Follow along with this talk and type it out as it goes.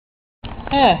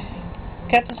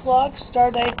Captain's log,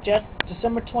 stardate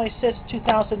December 26,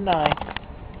 2009.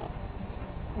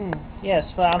 Yes,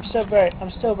 well,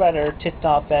 I'm still rather ticked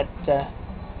off at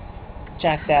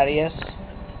Jack Thaddeus,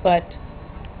 but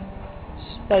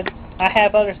I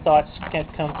have other thoughts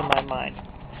that come to my mind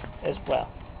as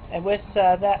well. And with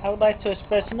that, I would like to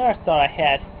express another thought I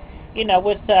had. You know,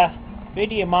 with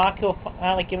Media Mako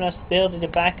finally giving us the ability to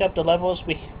back up the levels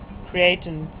we create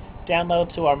and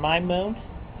download to our Mind Moon,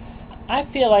 I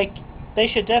feel like they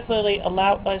should definitely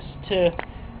allow us to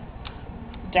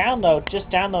just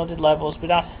download the levels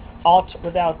without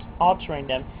altering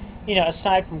them. You know,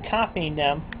 aside from copying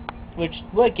them, which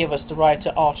would give us the right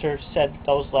to alter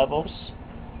those levels.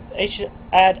 They should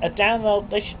add a download.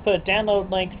 They should put a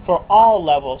download link for all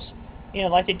levels. You know,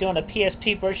 like they do in the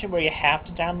PSP version where you have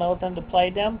to download them to play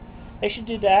them. They should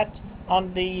do that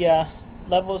on the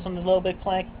levels on the Little Big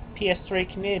Planet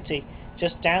PS3 community.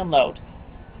 Just download.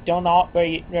 Where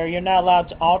you're not allowed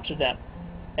to alter them.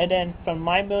 And then from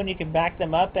My Moon you can back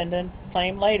them up and then play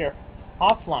them later,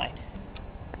 offline.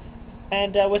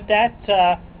 And with that,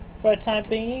 for the time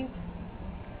being,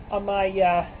 on my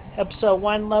episode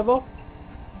 1 level,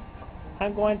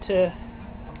 I'm going to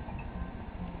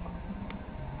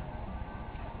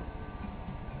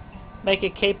make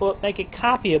it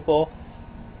copyable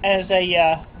as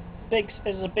a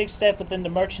big step within the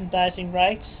merchandising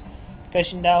rights,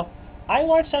 because you know I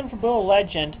learned something from Brutal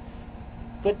Legend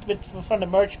from the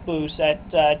merch booths that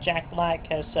Jack Black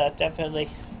has definitely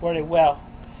worded well.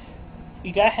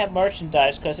 You gotta have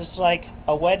merchandise because it's like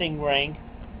a wedding ring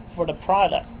for the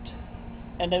product,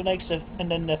 and then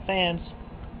the fans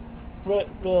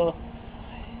will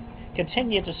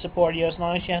continue to support you as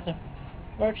long as you have the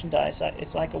merchandise.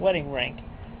 It's like a wedding ring.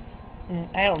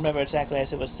 I don't remember exactly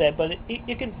as it was said, but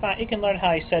you can learn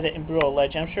how he said it in Brutal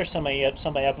Legend. I'm sure somebody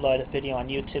uploaded a video on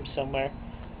YouTube somewhere.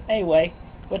 Anyway,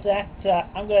 with that,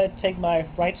 I'm going to take my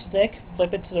right stick,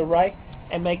 flip it to the right,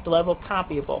 and make the level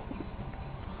copyable.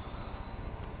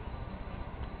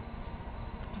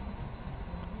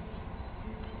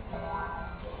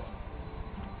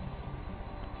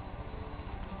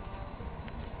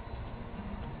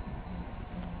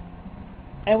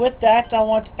 And with that, I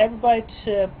want everybody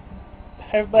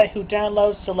who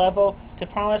downloads the level to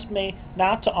promise me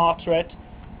not to alter it,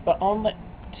 but only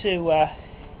to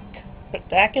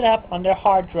back it up on their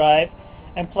hard drive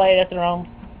and play it at their own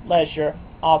leisure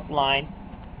offline,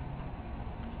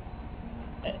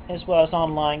 as well as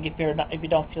online if you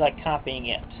don't feel like copying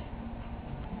it.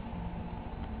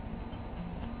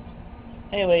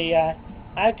 Anyway,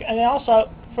 and also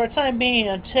for the time being,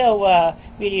 until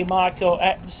Media Mako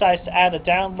decides to add a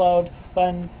download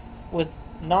button with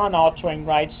non-altering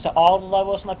rights to all the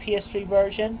levels in the PS3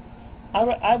 version,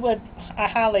 I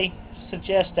highly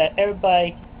suggest that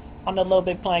everybody on the Little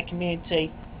Big Planet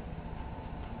community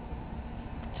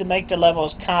to make the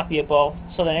levels copyable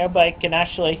so that everybody can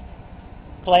actually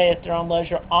play at their own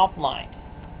leisure offline.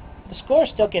 The score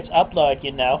still gets uploaded,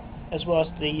 you know, as well as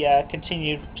the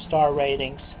continued star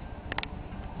ratings.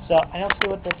 So I don't see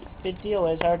what the big deal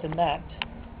is other than that.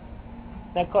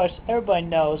 Now, of course, everybody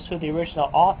knows who the original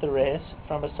author is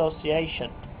from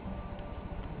association.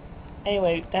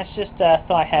 Anyway, that's just a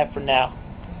thought I have for now.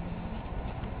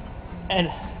 And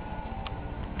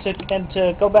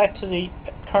to go back to the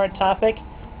current topic,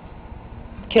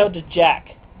 killed Jack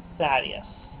Thaddeus.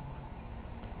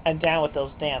 And down with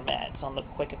those damn ads on the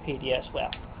Wikipedia as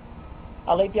well.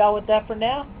 I'll leave y'all with that for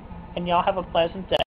now, and y'all have a pleasant day.